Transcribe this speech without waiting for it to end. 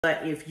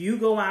But if you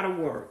go out of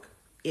work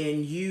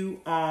and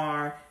you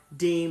are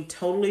deemed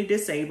totally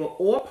disabled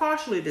or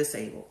partially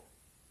disabled,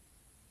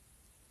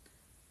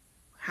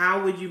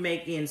 how would you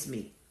make ends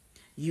meet?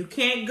 You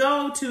can't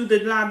go to the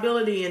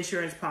liability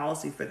insurance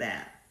policy for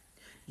that.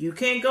 You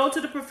can't go to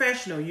the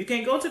professional. You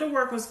can't go to the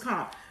workers'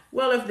 comp.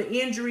 Well, if the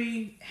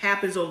injury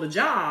happens on the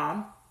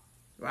job,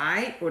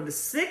 right, or the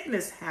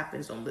sickness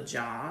happens on the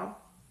job,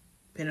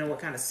 depending on what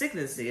kind of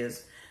sickness it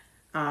is,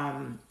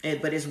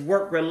 but it's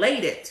work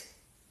related.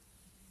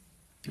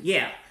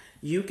 Yeah,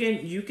 you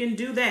can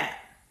do that.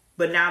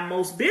 But now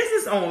most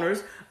business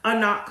owners are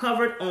not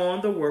covered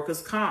on the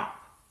workers' comp.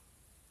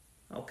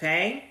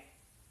 Okay?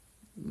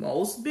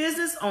 Most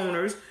business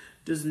owners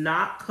does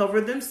not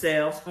cover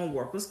themselves on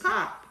workers'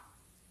 comp.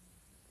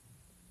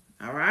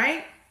 All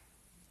right?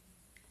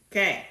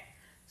 Okay.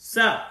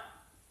 So,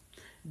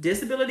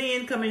 disability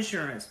income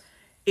insurance.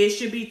 It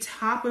should be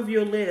top of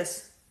your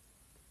list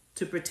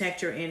to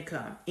protect your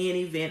income in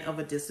event of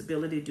a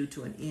disability due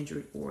to an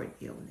injury or an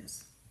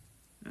illness.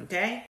 Okay?